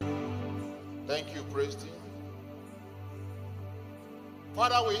Thank you, praise Him.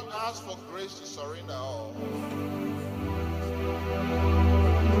 Father, we ask for grace to surrender all.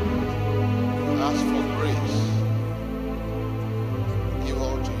 We ask for grace. Give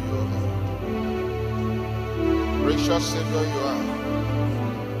all to you, Lord. Gracious Savior you are.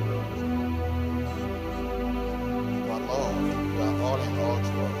 Our Lord, you are all in all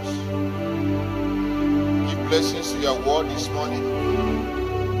to us. Give blessings to your word this morning.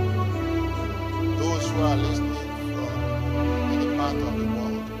 Those who are listening from any part of the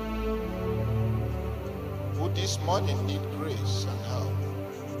world, who this morning need grace and help,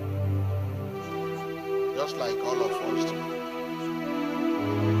 just like all of us do.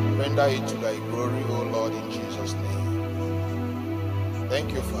 Render it to thy glory, O Lord, in Jesus' name.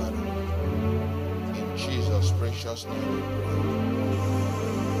 Thank you, Father. In Jesus' precious name we pray.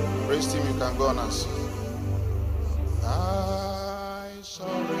 Praise Him, you can go on and sing. I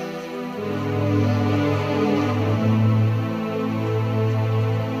surrender.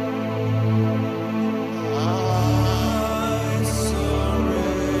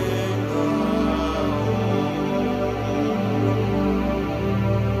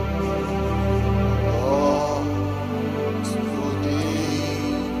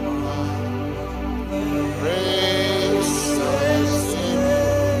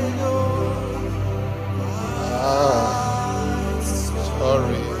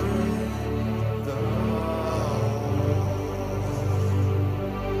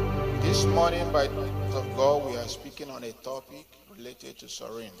 This morning, by the grace of God, we are speaking on a topic related to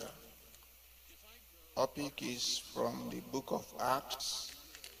surrender. Topic is from the book of Acts,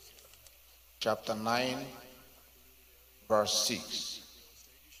 chapter 9, verse 6.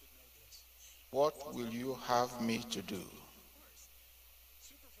 What will you have me to do?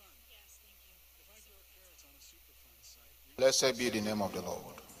 Blessed be the name of the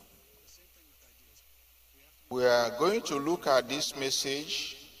Lord. We are going to look at this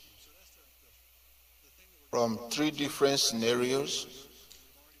message from three different scenarios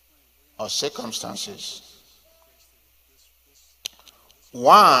or circumstances.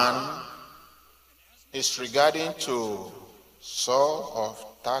 One is regarding to Saul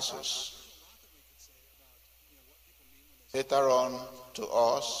of Tarsus. Later on to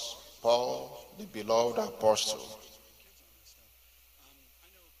us, Paul, the beloved apostle.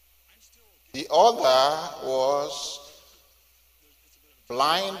 The other was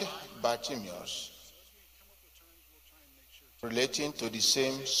blind Bartimaeus, relating to the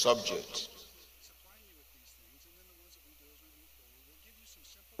same subject,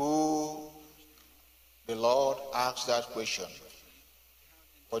 who the Lord asked that question,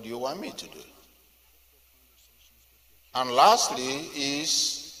 what do you want me to do? And lastly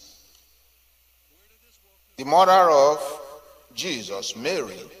is the mother of Jesus,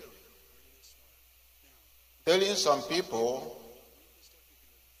 Mary, telling some people,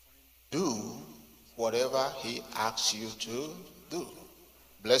 do whatever he asks you to do.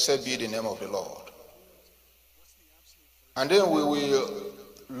 Blessed be the name of the Lord. And then we will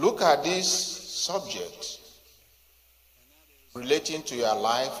look at this subject relating to your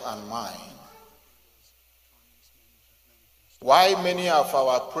life and mine. Why many of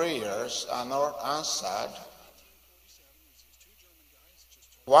our prayers are not answered.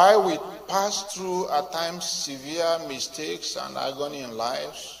 Why we pass through at times severe mistakes and agony in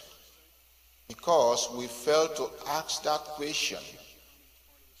lives. Because we failed to ask that question.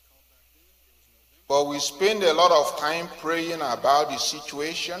 But we spend a lot of time praying about the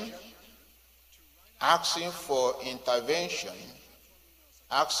situation, asking for intervention,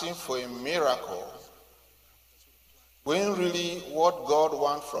 asking for a miracle, when really what God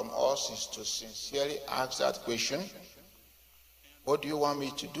wants from us is to sincerely ask that question, what do you want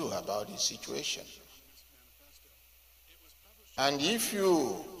me to do about this situation? And if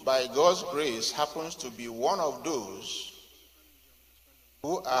you, by God's grace, happens to be one of those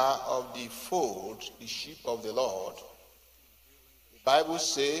who are of the fold, the sheep of the Lord, the Bible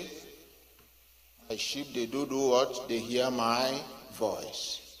says, my sheep, they do what? They hear my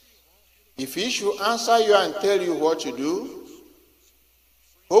voice. If he should answer you and tell you what to do,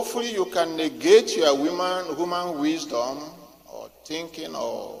 hopefully you can negate your human wisdom or thinking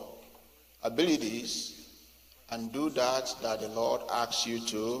or abilities and do that the Lord asks you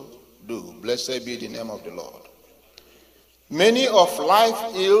to do. Blessed be the name of the Lord. Many of life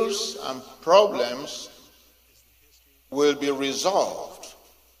ills and problems will be resolved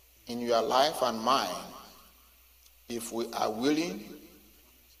in your life and mine if we are willing to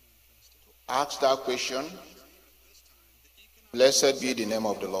ask that question. Blessed be the name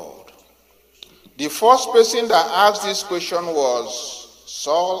of the Lord. The first person that asked this question was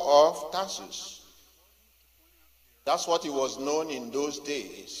Saul of Tarsus. That's what he was known in those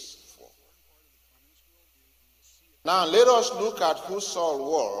days for. Now let us look at who Saul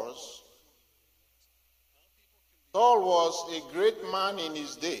was. Saul was a great man in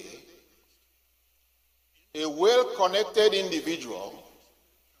his day, a well-connected individual,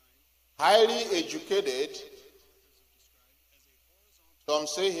 highly educated. Some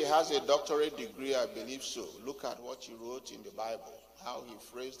say he has a doctorate degree. I believe so. Look at what he wrote in the Bible, how he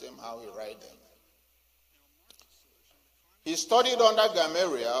phrased them, how he wrote them. He studied under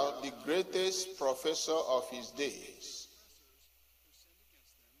Gamaliel, the greatest professor of his days.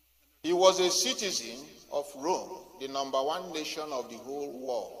 He was a citizen of Rome, the number one nation of the whole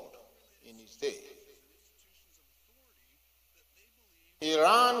world in his day. He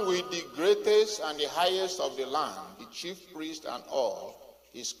ran with the greatest and the highest of the land, the chief priest and all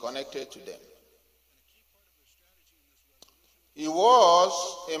is connected to them. He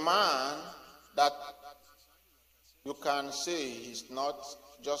was a man that you can say he's not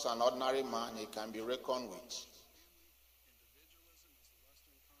just an ordinary man, he can be reckoned with.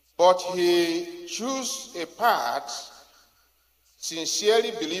 But he chose a path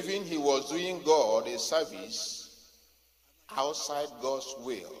sincerely believing he was doing God a service outside God's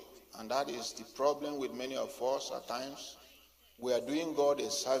will. And that is the problem with many of us at times. We are doing God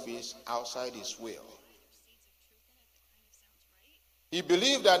a service outside his will. He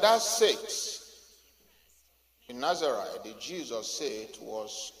believed that that sect in Nazareth, the Jesus sect,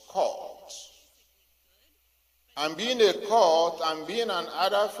 was cult. And being a cult and being an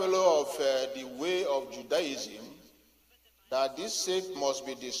other fellow of the way of Judaism, that this sect must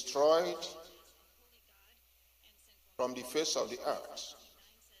be destroyed from the face of the earth.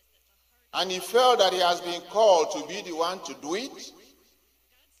 And he felt that he has been called to be the one to do it.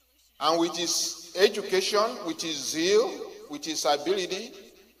 And with his education, with his zeal, with his ability,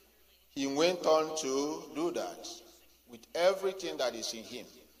 he went on to do that with everything that is in him.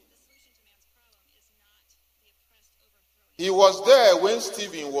 He was there when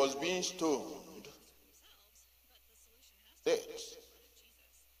Stephen was being stoned dead.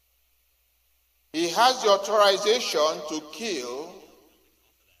 He has the authorization to kill,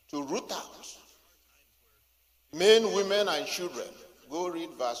 to root out men, women, and children. Go read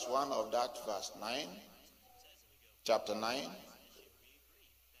verse 1 of that verse 9, chapter 9.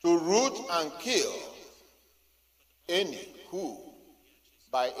 To root and kill any who,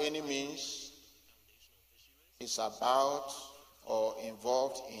 by any means, is about or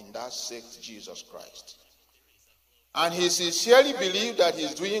involved in that sect, Jesus Christ. And he sincerely believed that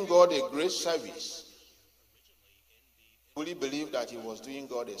he's doing God a great service. Fully believed that he was doing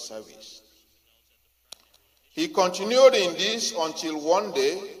God a service. He continued in this until one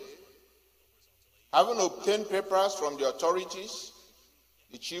day, having obtained papers from the authorities,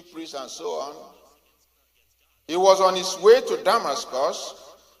 the chief priests and so on, he was on his way to Damascus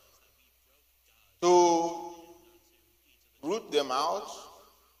to root them out,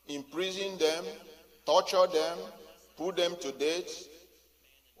 imprison them, torture them, put them to death,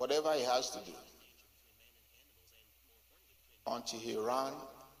 whatever he has to do, until he ran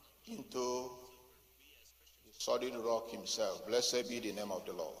into the solid rock himself. Blessed be the name of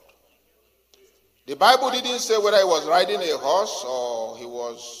the Lord. The Bible didn't say whether he was riding a horse or he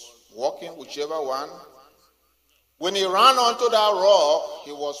was walking, whichever one. When he ran onto that rock,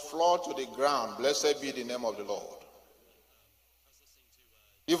 he was floored to the ground. Blessed be the name of the Lord.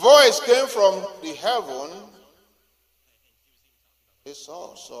 The voice came from the heaven. He said,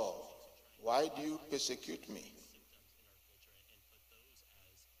 Saul, why do you persecute me?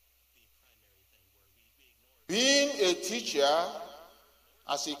 Being a teacher,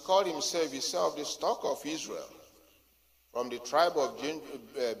 as he called himself, he said of the stock of Israel, from the tribe of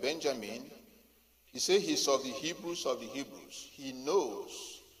Benjamin, he said he's of the Hebrews of the Hebrews. He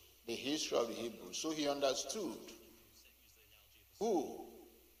knows the history of the Hebrews. So he understood who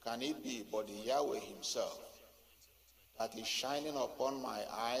can it be but the Yahweh himself that is shining upon my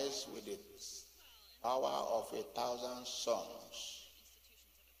eyes with the power of 1,000 suns,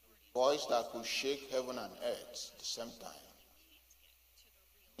 voice that could shake heaven and earth at the same time.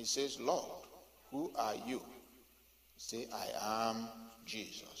 He says, Lord, who are you? He says, I am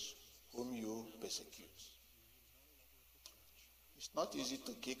Jesus, whom you persecute. It's not easy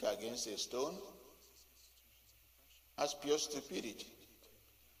to kick against a stone. That's pure stupidity.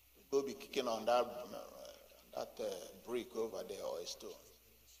 Go be kicking on that brick over there or a stone.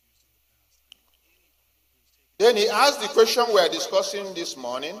 Then he asked the question we are discussing this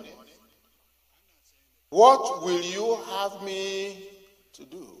morning. What will you have me to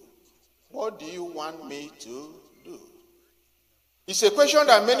do? What do you want me to do? It's a question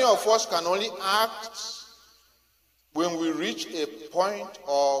that many of us can only ask when we reach a point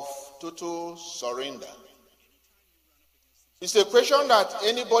of total surrender. It's a question that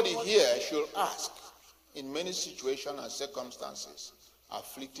anybody here should ask in many situations and circumstances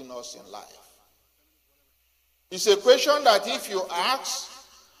afflicting us in life. It's a question that if you ask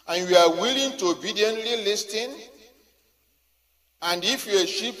and you are willing to obediently listen, and if you're a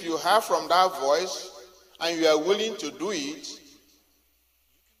sheep you have from that voice and you are willing to do it,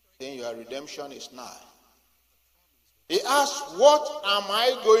 then your redemption is nigh. He asks, what am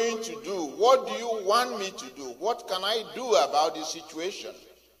I going to do? What do you want me to do? What can I do about this situation?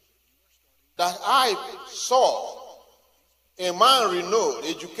 That I saw a man renowned,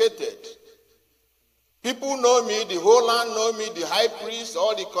 educated. People know me, the whole land know me, the high priest,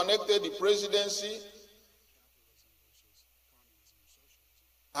 all the connected, the presidency.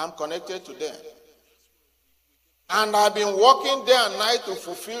 I'm connected to them. And I've been working day and night to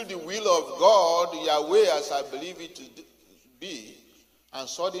fulfill the will of God, Yahweh, as I believe it to be. And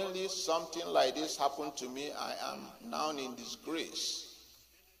suddenly something like this happened to me. I am now in disgrace.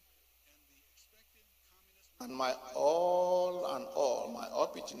 And my all and all, my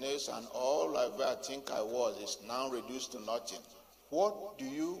uppityness and all I think I was is now reduced to nothing. What do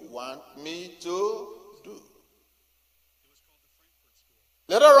you want me to do?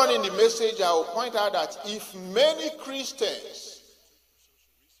 Later on in the message, I will point out that if many Christians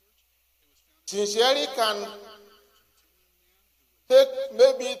sincerely can take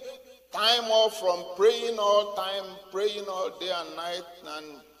maybe time off from praying all day and night, and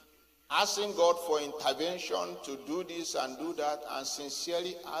asking God for intervention to do this and do that, and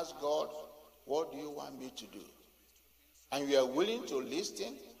sincerely ask God, what do you want me to do? And you are willing to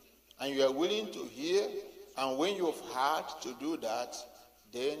listen, and you are willing to hear, and when you've had to do that,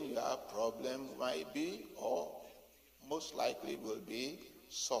 then your problem might be, or most likely will be,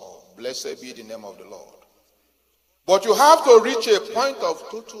 solved. Blessed be the name of the Lord. But you have to reach a point of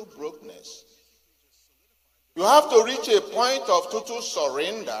total brokenness. You have to reach a point of total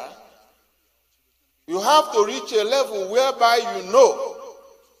surrender. You have to reach a level whereby you know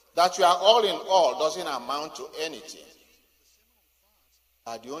that you are all in all, doesn't amount to anything.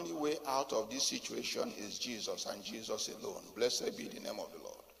 That the only way out of this situation is Jesus and Jesus alone. Blessed be the name of the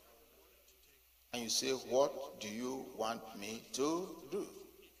Lord. And you say, what do you want me to do?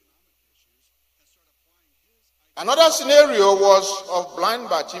 Another scenario was of blind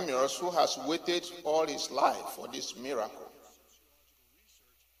Bartimaeus, who has waited all his life for this miracle.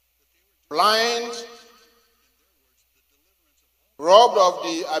 Blind, robbed of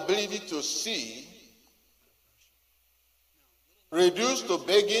the ability to see, reduced to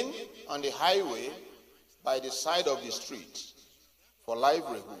begging on the highway by the side of the street for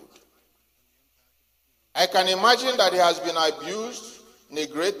livelihood. I can imagine that he has been abused,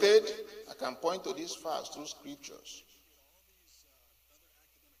 neglected. I can point to these facts through scriptures.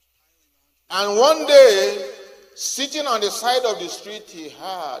 And one day, sitting on the side of the street, he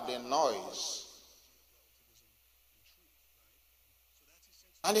heard a noise.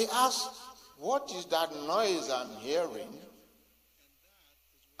 And he asked, what is that noise I'm hearing?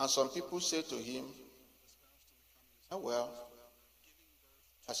 And some people say to him, oh, well,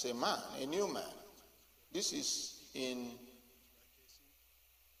 as a man, a new man, this is in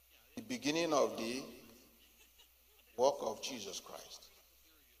the beginning of the work of Jesus Christ.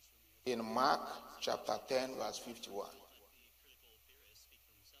 In Mark chapter 10, verse 51.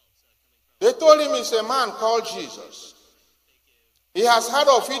 They told him it's a man called Jesus. He has heard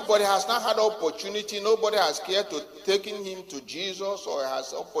of it, but he has not had opportunity. Nobody has cared to taking him to Jesus or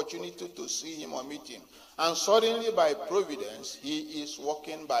has opportunity to see him or meet him. And suddenly, by providence, he is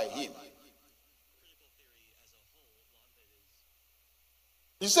walking by him.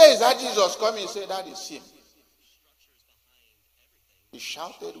 He says, that Jesus coming? He said, that is him. He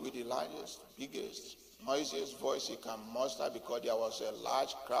shouted with the largest, biggest, noisiest voice he can muster, because there was a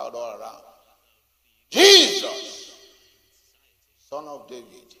large crowd all around. Jesus, Son of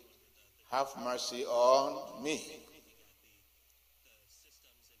David, have mercy on me.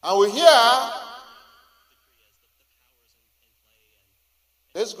 And we hear,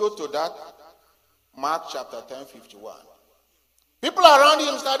 let's go to that Mark chapter 10, 51. People around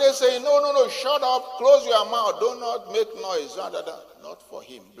him started saying, no, shut up, close your mouth, do not make noise. Not for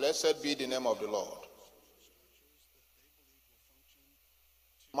him. Blessed be the name of the Lord.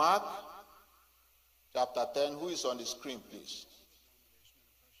 Mark chapter 10, who is on the screen, please?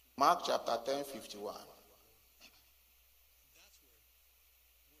 Mark chapter 10, 51.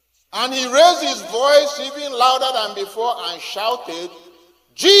 And he raised his voice even louder than before and shouted,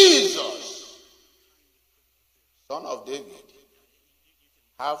 Jesus, Son of David,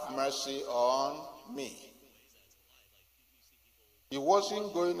 have mercy on me. He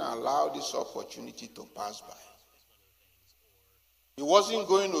wasn't going to allow this opportunity to pass by. He wasn't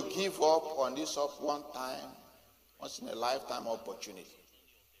going to give up on this once in a lifetime opportunity.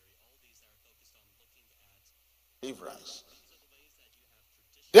 Deliverance.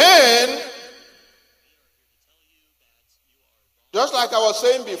 Then, just like I was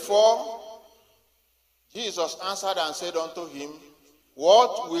saying before, Jesus answered and said unto him,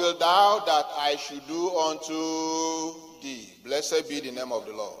 what wilt thou that I should do unto thee? Blessed be the name of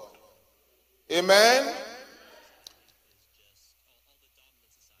the Lord. Amen.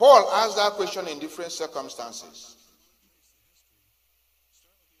 Paul asked that question in different circumstances.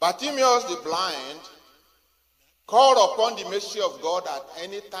 Bartimaeus the blind called upon the mercy of God. At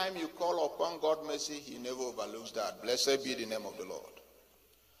any time you call upon God's mercy, he never overlooks that. Blessed be the name of the Lord.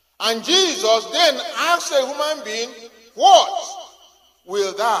 And Jesus then asked a human being, what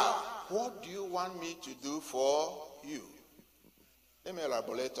will thou? What do you want me to do for you? Let me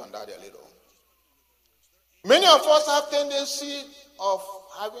elaborate on that a little. Many of us have tendency of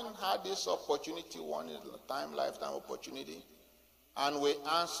having had this opportunity, one in a lifetime opportunity, and we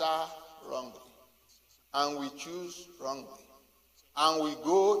answer wrongly, and we choose wrongly, and we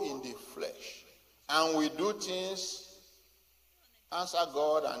go in the flesh, and we do things, answer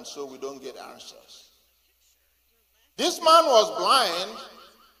God, and so we don't get answers. This man was blind,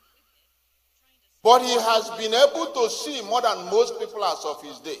 but he has been able to see more than most people as of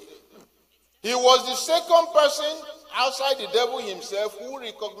his day. He was the second person outside the devil himself who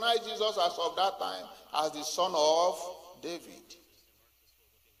recognized Jesus as of that time as the son of David.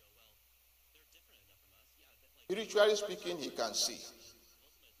 Spiritually speaking, he can see.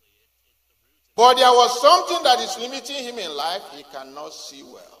 But there was something that is limiting him in life. He cannot see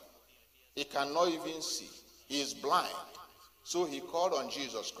well. He cannot even see. He is blind. So he called on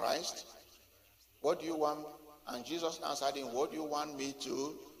Jesus Christ. What do you want? And Jesus answered him, what do you want me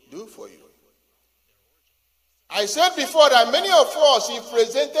to do for you? I said before that many of us, if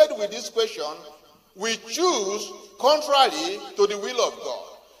presented with this question, we choose contrary to the will of God.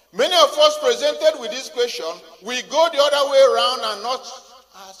 Many of us presented with this question, we go the other way around and not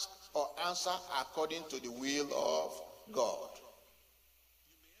ask or answer according to the will of God.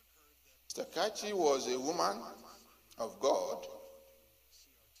 Sister Kachi was a woman of God.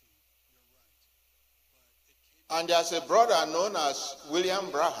 And there's a brother known as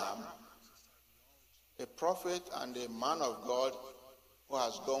William Branham, a prophet and a man of God who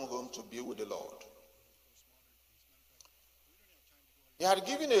has gone home to be with the Lord. He had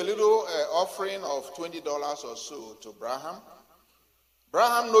given a little offering of $20 or so to Branham.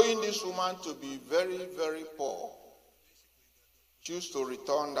 Branham, knowing this woman to be very, very poor, chose to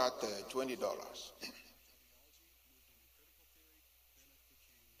return that $20.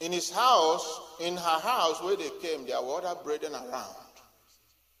 In his house, in her house where they came, there were other brethren around.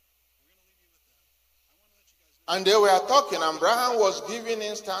 And they were talking, and Branham was giving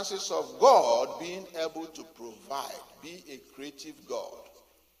instances of God being able to provide, be a creative God.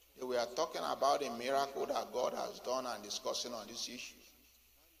 They were talking about a miracle that God has done and discussing on this issue.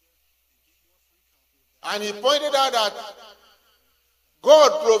 And he pointed out that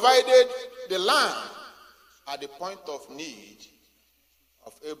God provided the land at the point of need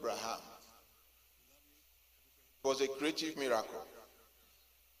of Abraham. It was a creative miracle.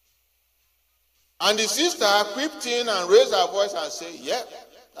 And the sister quipped in and raised her voice and said, yeah,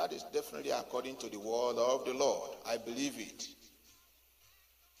 that is definitely according to the word of the Lord. I believe it.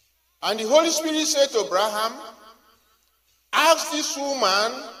 And the Holy Spirit said to Abraham, ask this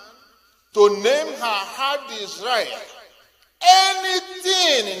woman to name her heart desire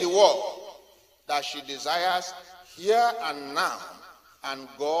anything in the world that she desires here and now, and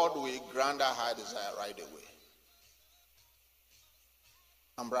God will grant her her desire right away.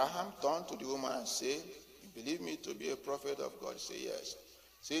 Abraham turned to the woman and said, you believe me to be a prophet of God? Say yes.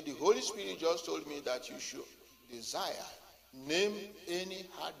 Say, the Holy Spirit just told me that you should desire. Name any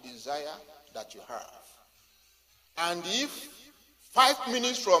heart desire that you have. And if 5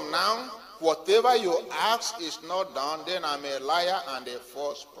 minutes from now, whatever you ask is not done, then I'm a liar and a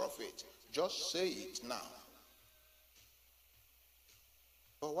false prophet. Just say it now.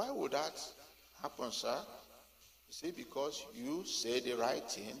 But why would that happen, sir? You see, because you say the right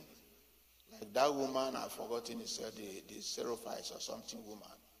thing, like that woman, I've forgotten, he said the Seraphites or something woman,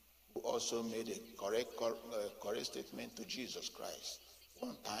 who also made a correct statement to Jesus Christ.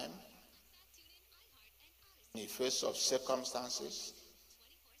 One time, in the face of circumstances,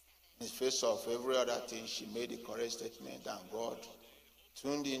 in the face of every other thing, she made a correct statement, and God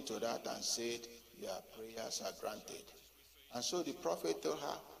tuned into that and said, your prayers are granted. And so the prophet told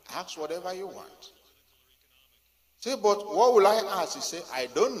her, ask whatever you want. Say, but what will I ask? He said, I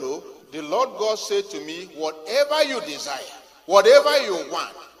don't know. The Lord God said to me, whatever you desire, whatever you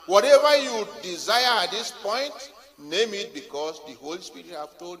want, whatever you desire at this point, name it, because the Holy Spirit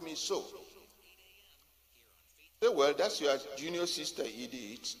have told me so. Say, well, that's your junior sister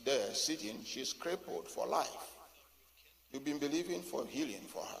Edith there sitting. She's crippled for life. You've been believing for healing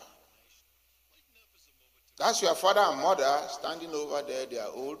for her. That's your father and mother standing over there. They are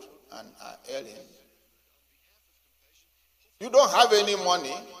old and are ailing. You don't have any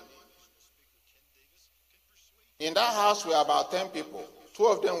money. In that house were about 10 people. 2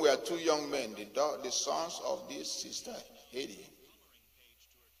 of them were 2 young men, the sons of this sister, Hedy.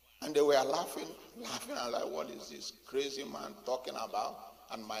 And they were laughing, and like, what is this crazy man talking about?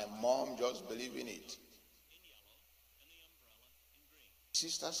 And my mom just believing it.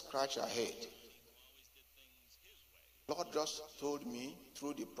 Sister scratched her head. Lord just told me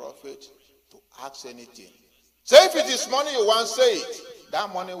through the prophet to ask anything. Say if it is money you want, say it.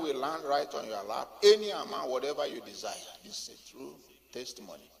 That money will land right on your lap. Any amount, whatever you desire. This is a true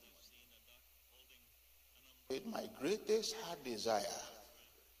testimony. But my greatest heart desire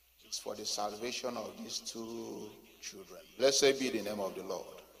is for the salvation of these 2 children. Blessed be the name of the Lord.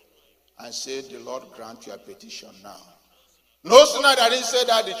 And say, the Lord grant your petition now. No sooner than he said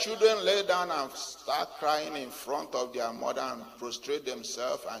that, the children lay down and start crying in front of their mother and prostrate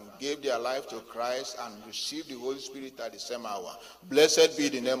themselves and gave their life to Christ and received the Holy Spirit at the same hour. Blessed be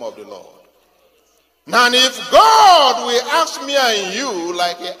the name of the Lord. Now, if God will ask me and you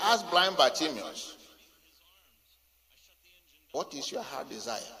like he asked blind Bartimaeus, what is your heart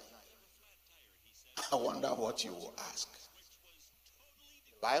desire? I wonder what you will ask.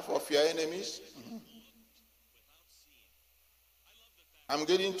 Life of your enemies? Mm-hmm. I'm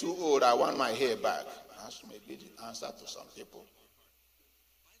getting too old. I want my hair back. That's maybe the answer to some people.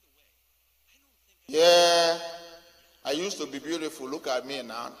 Yeah, I used to be beautiful. Look at me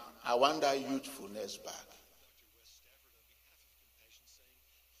now. I want that youthfulness back.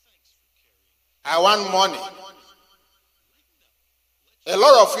 I want money. A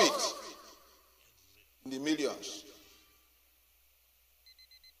lot of it. In the millions.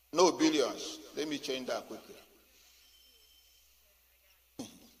 No billions. Let me change that quickly.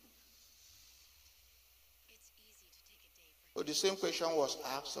 So the same question was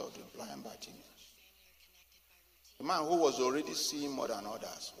asked of the blind Bartimaeus. The man who was already seeing more than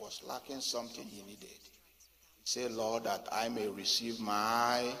others was lacking something he needed. He said, Lord, that I may receive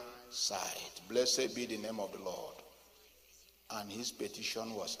my sight. Blessed be the name of the Lord. And his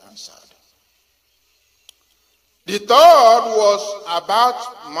petition was answered. The third was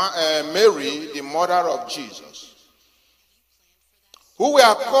about Mary, the mother of Jesus, who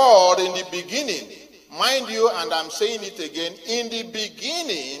were called in the beginning. Mind you, and I'm saying it again, in the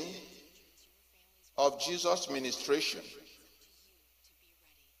beginning of Jesus' ministration.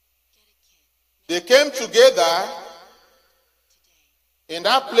 They came together in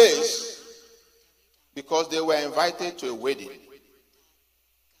that place because they were invited to a wedding.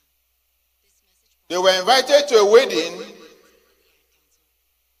 They were invited to a wedding,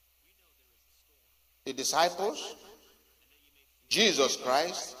 the disciples, Jesus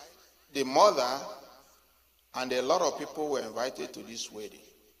Christ, the mother, and a lot of people were invited to this wedding.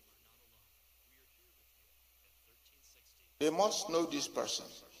 They must know this person.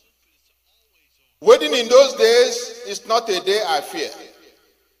 Wedding in those days is not a day affair.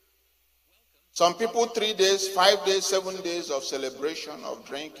 Some people 3 days, 5 days, 7 days of celebration, of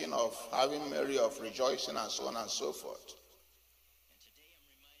drinking, of having merry, of rejoicing, and so on and so forth.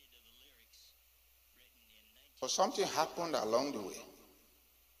 But something happened along the way.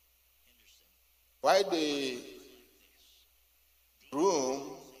 Why the groom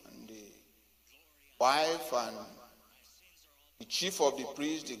and the wife and the chief of the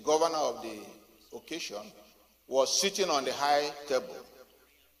priest, the governor of the occasion, was sitting on the high table.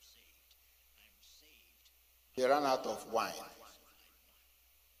 They ran out of wine.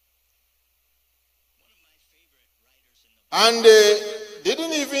 And they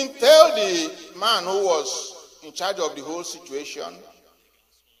didn't even tell the man who was in charge of the whole situation.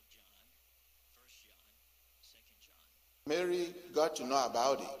 Mary got to know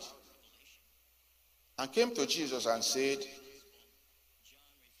about it and came to Jesus and said,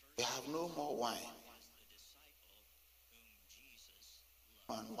 they have no more wine.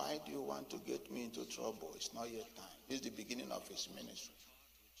 And why do you want to get me into trouble? It's not yet time. This is the beginning of his ministry.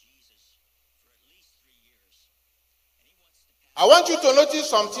 I want you to notice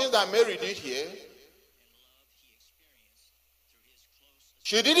some things that Mary did here.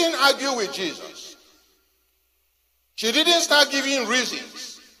 She didn't argue with Jesus. She didn't start giving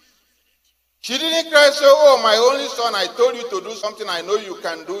reasons. She didn't cry and say, oh, my only son, I told you to do something I know you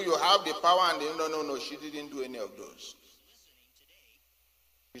can do. You have the power. And no. She didn't do any of those.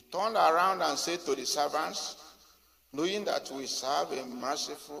 She turned around and said to the servants, knowing that we serve a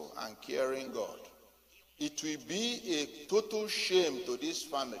merciful and caring God, it will be a total shame to this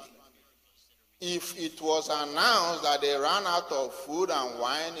family if it was announced that they ran out of food and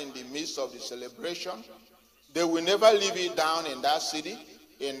wine in the midst of the celebration. They will never live it down in that city,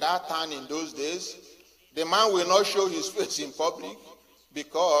 in that town in those days. The man will not show his face in public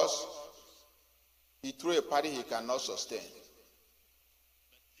because he threw a party he cannot sustain.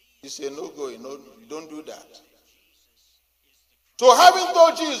 He said, no go, you don't do that. So having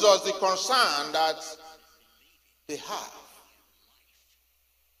told Jesus the concern that they have,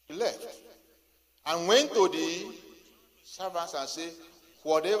 he left and went to the servants and said,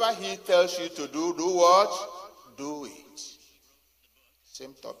 whatever he tells you to do, do what? Do it.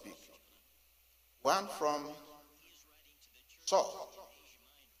 Same topic. One from Saul.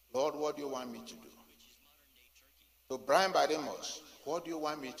 Lord, what do you want me to do? To Brian Bademus, what do you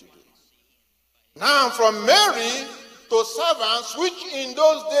want me to do? Now from Mary to servants, which in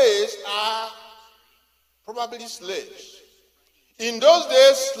those days are probably slaves. In those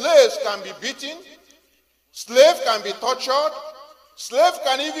days, slaves can be beaten, slaves can be tortured, slaves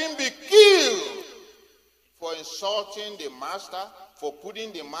can even be killed for insulting the master, for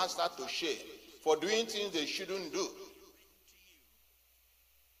putting the master to shame, for doing things they shouldn't do.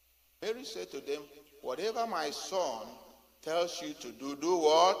 Mary said to them, whatever my son tells you to do, do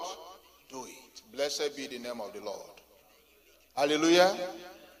what? Do it. Blessed be the name of the Lord. Hallelujah.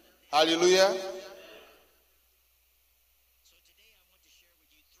 Hallelujah.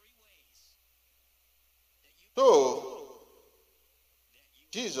 So,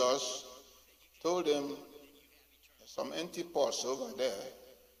 Jesus told them, there's some empty pots over there,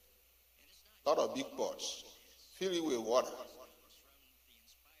 a lot of big pots, fill it with water.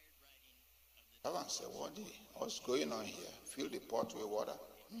 Someone said, what's going on here? Fill the pot with water.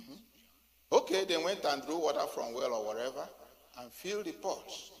 Mm-hmm. Okay, they went and drew water from well or wherever and filled the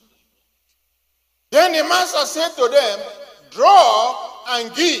pots. Then the master said to them, draw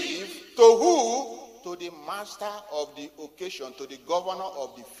and give to who? To the master of the occasion, to the governor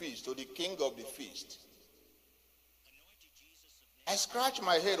of the feast, to the king of the feast. I scratch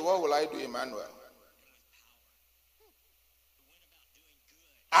my head, what will I do, Emmanuel?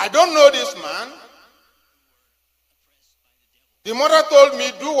 I don't know this man. The mother told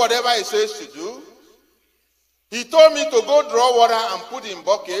me, do whatever he says to do. He told me to go draw water and put in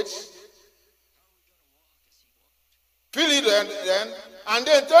buckets. Fill it then, and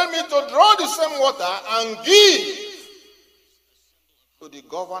then tell me to draw the same water and give to the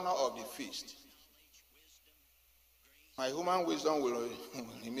governor of the feast. My human wisdom will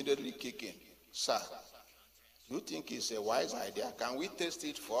immediately kick in. Sir, you think it's a wise idea? Can we taste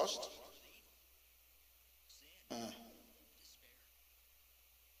it first?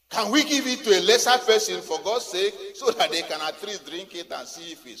 Can we give it to a lesser person for God's sake so that they can at least drink it and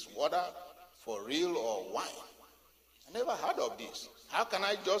see if it's water for real or wine? I never heard of this. How can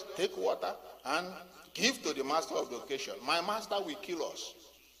I just take water and give to the master of the occasion? My master will kill us.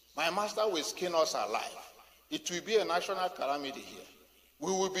 My master will skin us alive. It will be a national calamity here.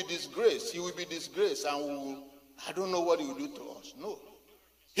 We will be disgraced. He will be disgraced, and I don't know what he will do to us. No.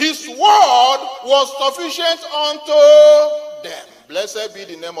 His word was sufficient unto them. Blessed be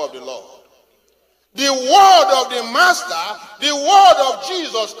the name of the Lord. The word of the master, the word of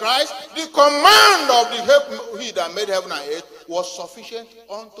Jesus Christ, the command of he that made heaven and earth was sufficient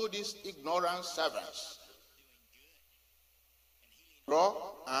unto these ignorant servants. Draw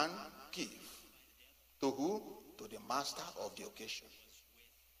and give. To who? To the master of the occasion.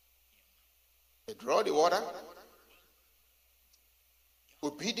 They draw the water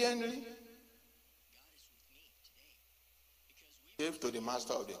obediently, gave to the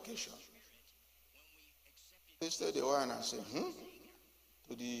master of the occasion. Tasted the wine and said,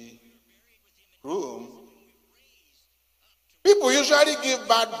 to the room. People usually give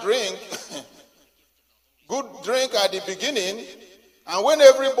bad drink, good drink at the beginning, and when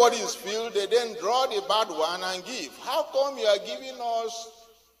everybody is filled, they then draw the bad one and give. How come you are giving us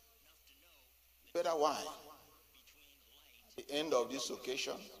better wine? At the end of this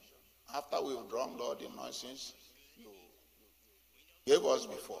occasion, after we've drunk all the nonsense you gave us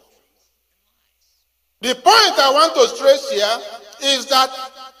before. The point I want to stress here is that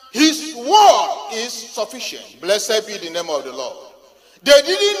his word is sufficient. Blessed be the name of the Lord. They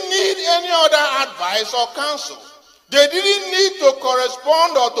didn't need any other advice or counsel. They didn't need to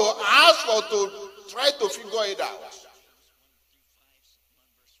correspond or to ask or to try to figure it out.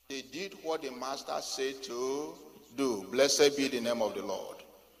 They did what the master said to do. Blessed be the name of the Lord.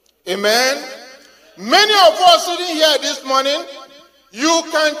 Amen. Many of us sitting here this morning, you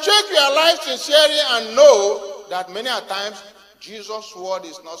can check your life sincerely and know that many a times Jesus' word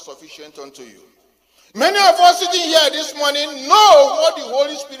is not sufficient unto you. Many of us sitting here this morning know what the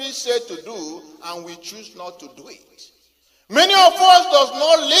Holy Spirit said to do, and we choose not to do it. Many of us does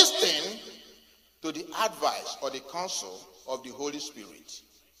not listen to the advice or the counsel of the Holy Spirit.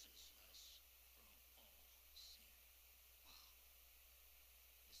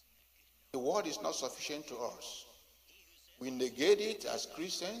 The word is not sufficient to us. We negate it as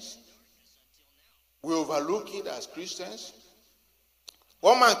Christians. We overlook it as Christians.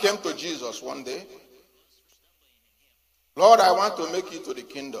 One man came to Jesus one day. Lord, I want to make it to the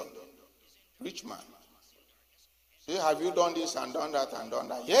kingdom. Rich man. Say, have you done this and done that and done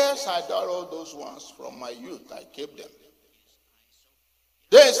that? Yes, I done all those ones from my youth. I kept them.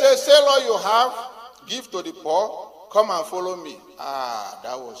 Then he said, sell all you have, give to the poor, come and follow me.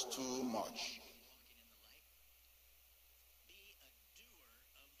 That was too much.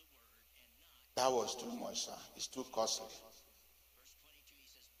 That was too much, sir. It's too costly.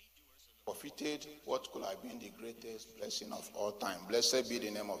 Forfeited what could have been the greatest blessing of all time. Blessed be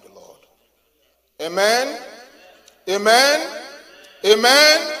the name of the Lord. Amen. Amen.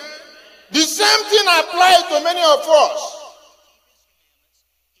 Amen. The same thing applies to many of us.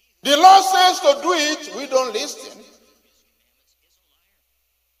 The Lord says to do it, we don't listen.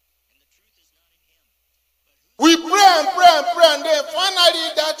 We pray and pray and pray, and then finally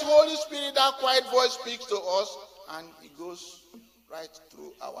that Holy Spirit, that quiet voice speaks to us, and it goes right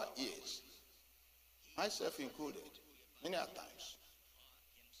through our ears. Myself included, many a times.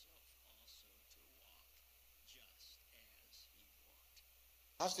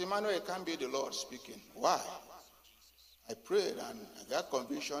 Pastor Emmanuel, it can't be the Lord speaking. Why? I prayed and I got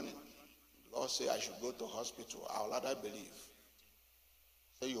conviction. The Lord said I should go to hospital. I'll rather believe.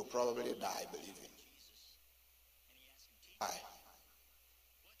 So you'll probably die believing. Why?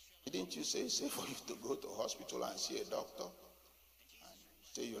 Didn't you say it's safe for you to go to hospital and see a doctor? And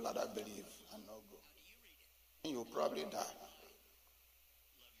say you'll rather believe and not go. And you'll probably die.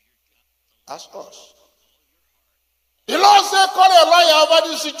 Ask us. The Lord said, call a lawyer over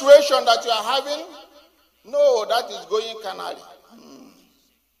this situation that you are having. No, that is going canally.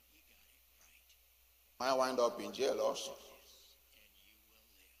 Might wind up in jail also.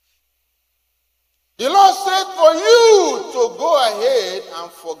 The Lord said for you to go ahead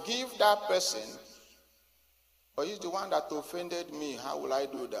and forgive that person. But he's the one that offended me. How will I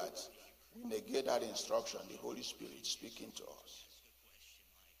do that? We negate that instruction, the Holy Spirit speaking to us.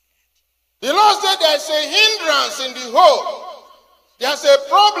 The Lord said there's a hindrance in the home. There's a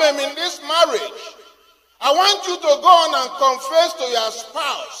problem in this marriage. I want you to go on and confess to your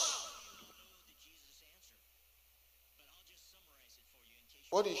spouse.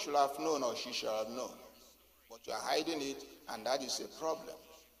 What he should have known or she should have known. But you are hiding it, and that is a problem.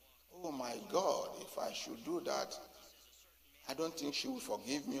 Oh my God, if I should do that, I don't think she will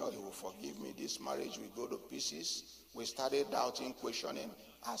forgive me or he will forgive me. This marriage will go to pieces. We started doubting, questioning,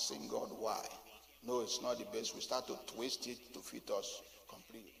 asking God why. No, it's not the best. We start to twist it to fit us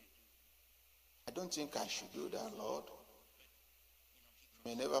completely. I don't think I should do that, Lord.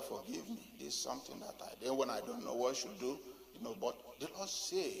 You may never forgive me. This is something that I did when I don't know what I should do. But the Lord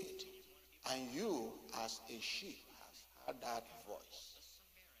said, and you as a sheep has heard that voice.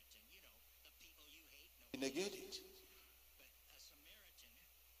 He negate it.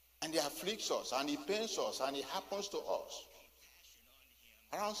 And he afflicts us, and he pains us, and it happens to us.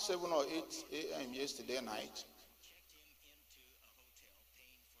 Around 7 or 8 a.m. yesterday night,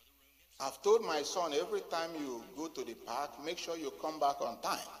 I've told my son, every time you go to the park, make sure you come back on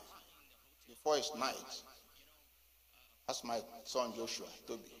time before it's night. That's my son Joshua,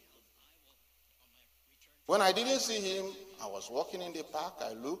 Toby. When I didn't see him, I was walking in the park,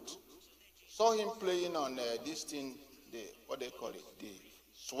 I looked, saw him playing on this thing, what they call it, the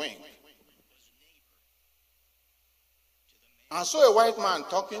swing. I saw a white man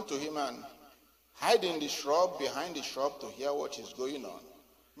talking to him and hiding the shrub, behind the shrub to hear what is going on.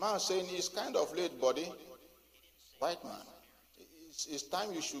 Man saying, it's kind of late, buddy. White man, it's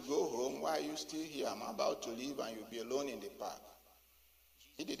time you should go home. Why are you still here? I'm about to leave and you'll be alone in the park.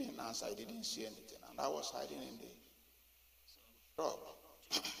 He didn't answer. I didn't see anything. And I was hiding in the shrub.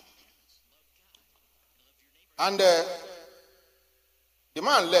 And the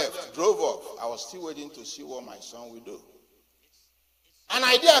man left, drove off. I was still waiting to see what my son would do. An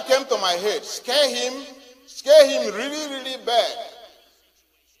idea came to my head. Scare him really, really bad.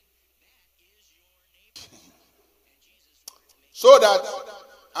 So that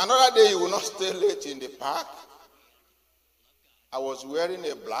Another day, he will not stay late in the park. I was wearing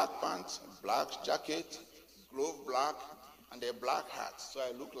a black pant, black jacket, glove black, and a black hat. So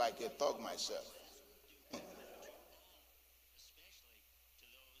I look like a thug myself.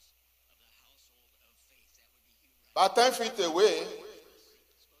 About 10 feet away.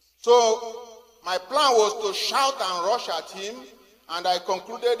 So my plan was to shout and rush at him, and I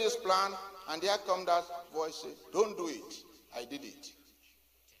concluded this plan, and there come that voice say, don't do it. I did it.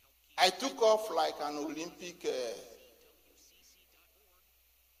 I took off like an Olympic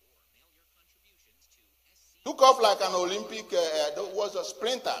was a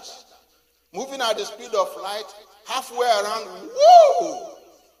sprinters, moving at the speed of light, halfway around, whoa!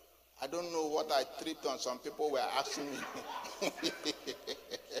 I don't know what I tripped on. Some people were asking me.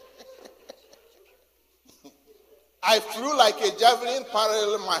 I flew like a javelin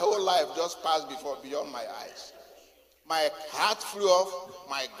parallel. My whole life just passed beyond my eyes. My hat flew off,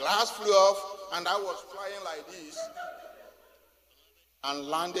 my glass flew off, and I was flying like this and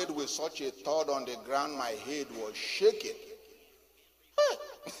landed with such a thud on the ground, my head was shaking.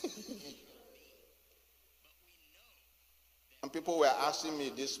 And people were asking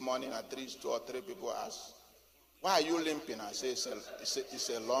me this morning, at least 2 or 3 people asked, why are you limping? I say, it's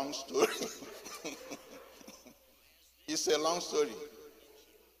a long story. It's a long story.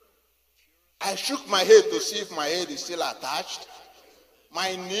 I shook my head to see if my head is still attached.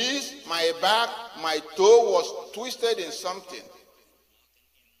 My knees, my back, my toe was twisted in something.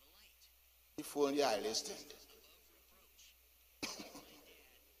 If only I listened.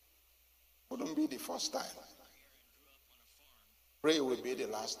 Wouldn't be the first time. Pray it will be the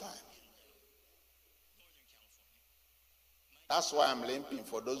last time. That's why I'm limping,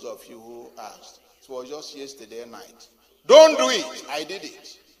 for those of you who asked. It was just yesterday night. Don't do it. I did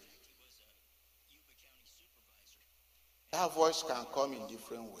it. That voice can come in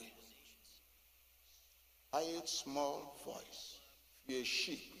different ways. Quiet, small voice. If you're a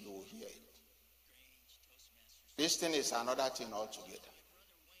sheep, you will hear it. This thing is another thing altogether.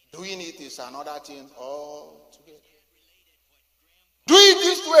 Doing it is another thing altogether. Do it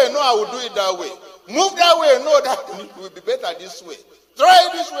this way. No, I will do it that way. Move that way. No, that will be better this way. Try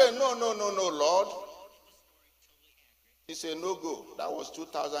it this way. No, Lord. It's a no-go. That was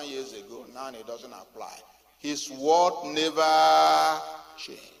 2,000 years ago. Now it doesn't apply. His word never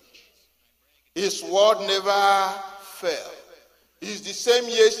changed. His word never fell. He's the same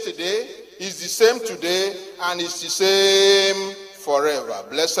yesterday, he's the same today, and he's the same forever.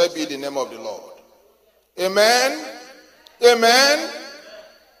 Blessed be the name of the Lord. Amen. Amen.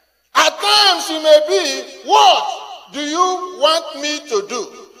 At times it may be, what do you want me to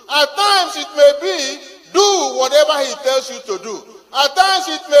do? At times it may be, do whatever he tells you to do. At times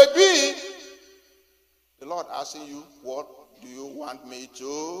it may be, the Lord asking you, what do you want me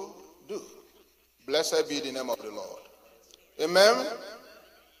to do? Blessed be the name of the Lord. Amen?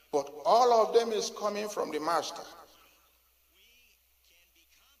 But all of them is coming from the Master.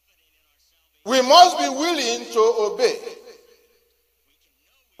 We must be willing to obey.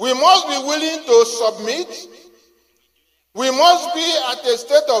 We must be willing to submit. We must be at a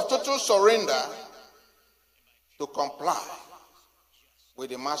state of total surrender to comply with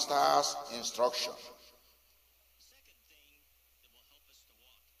the Master's instruction.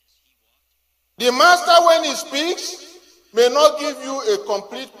 The Master, when he speaks, may not give you a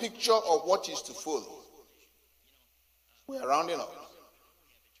complete picture of what is to follow. We are rounding up.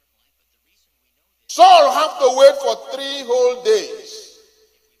 Saul have to wait for 3 whole days.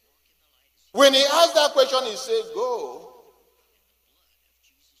 When he asked that question, he said, go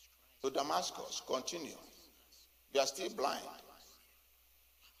to Damascus, continue. You are still blind.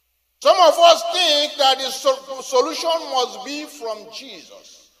 Some of us think that the solution must be from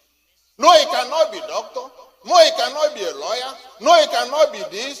Jesus. No, it cannot be doctor. No, it cannot be a lawyer. No, it cannot be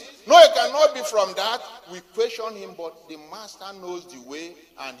this. No, it cannot be from that. We question him, but the Master knows the way,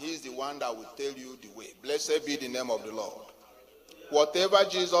 and he's the one that will tell you the way. Blessed be the name of the Lord. Whatever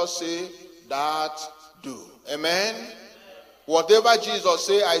Jesus say, that do. Amen? Whatever Jesus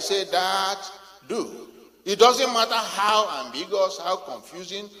say, I say that do. It doesn't matter how ambiguous, how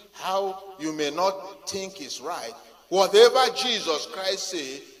confusing, how you may not think is right. Whatever Jesus Christ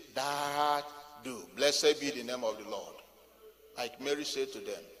say, that do. Blessed be the name of the Lord. Like Mary said to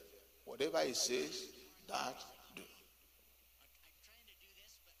them, whatever he says, that do.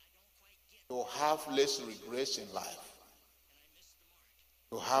 You have less regrets in life.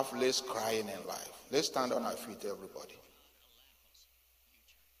 You have less crying in life. Let's stand on our feet, everybody.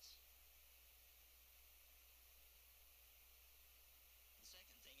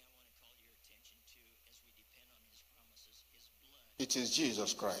 It It is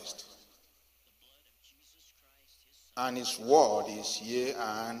Jesus Christ. And his word is yea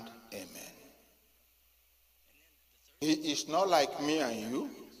and amen. He is not like me and you.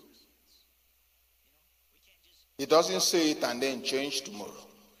 He doesn't say it and then change tomorrow.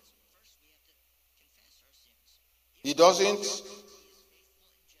 He doesn't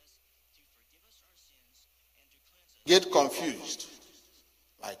get confused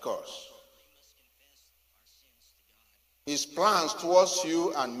like us. His plans towards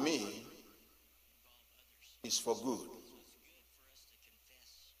you and me is for good.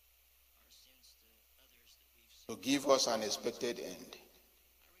 To give us an expected end.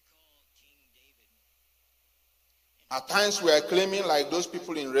 At times we are claiming like those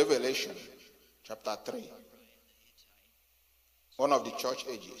people in Revelation chapter 3, one of the church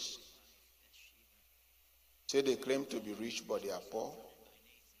ages. Say they claim to be rich but they are poor.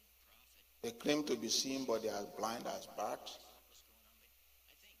 They claim to be seen but they are blind as bats.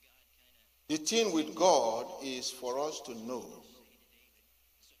 The thing with God is for us to know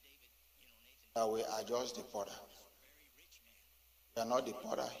that we are just the potter. We are not the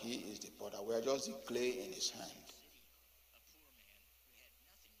potter, he is the potter. We are just the clay in his hand.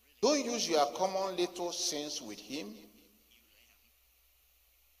 Don't use your common little sins with him.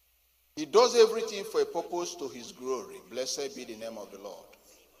 He does everything for a purpose to his glory. Blessed be the name of the Lord.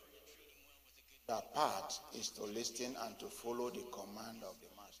 Our part is to listen and to follow the command of the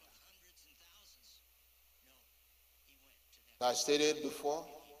master. As I stated before,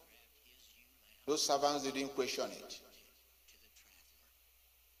 those servants didn't question it.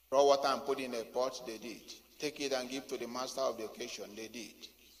 Draw water and put in a pot, they did. Take it and give to the master of the occasion, they did.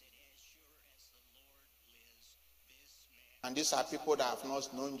 And these are people that have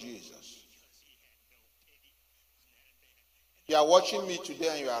not known Jesus. You are watching me today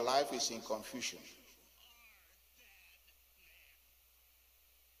and your life is in confusion.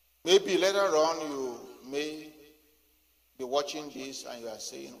 Maybe later on you may be watching this and you are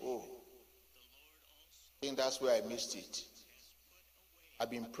saying, oh, I think that's where I missed it. I've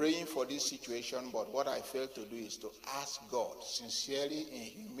been praying for this situation, but what I failed to do is to ask God sincerely in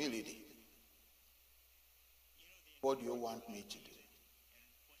humility, what do you want me to do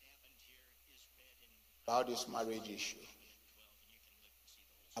about this marriage issue,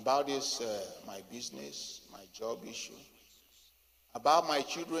 about this my business, my job issue, about my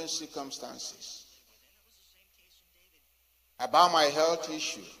children's circumstances, about my health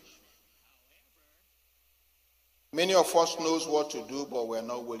issue. Many of us knows what to do, but we're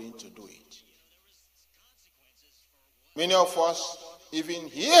not willing to do it. Many of us, even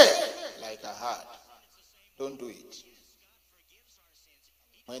here, like I had, don't do it.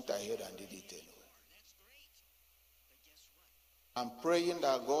 Went ahead and did it anyway. I'm praying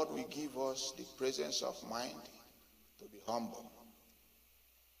that God will give us the presence of mind to be humble.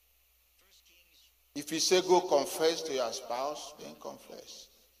 If he say go confess to your spouse, then confess.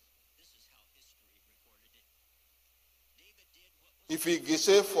 If he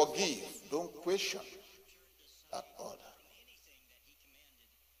say forgive, don't question that order.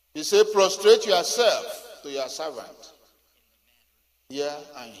 He say prostrate yourself to your servant. Hear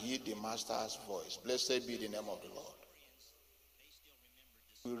and heed the master's voice. Blessed be the name of the Lord.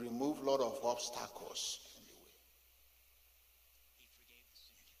 We remove a lot of obstacles in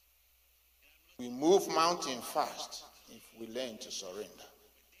the way. We move mountain fast if we learn to surrender.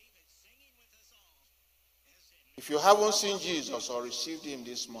 If you haven't seen Jesus or received him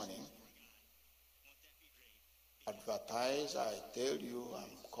this morning, advertise, I tell you,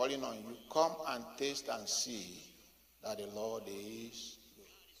 I'm calling on you, come and taste and see that the Lord is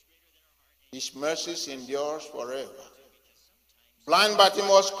good. His mercies endures forever. Blind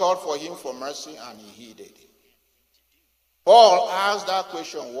Bartimaeus called for him for mercy and he heeded. Paul asked that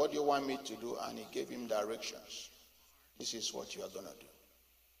question, what do you want me to do? And he gave him directions. This is what you are going to do.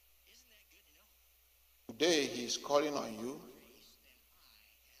 Today, he is calling on you.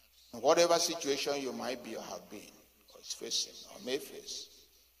 In whatever situation you might be or have been, or is facing, or may face,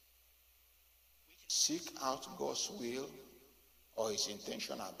 seek out God's will or his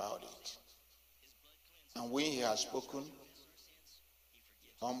intention about it. And when he has spoken,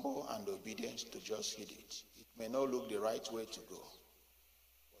 humble and obedience to just heed it. It may not look the right way to go,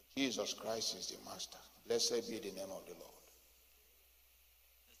 but Jesus Christ is the master. Blessed be the name of the Lord.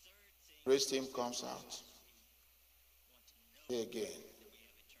 Praise team comes out. Say again.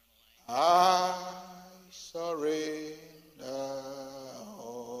 I surrender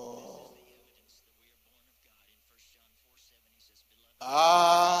all.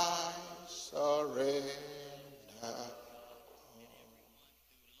 I surrender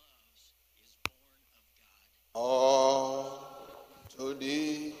all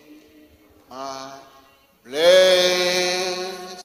Blessed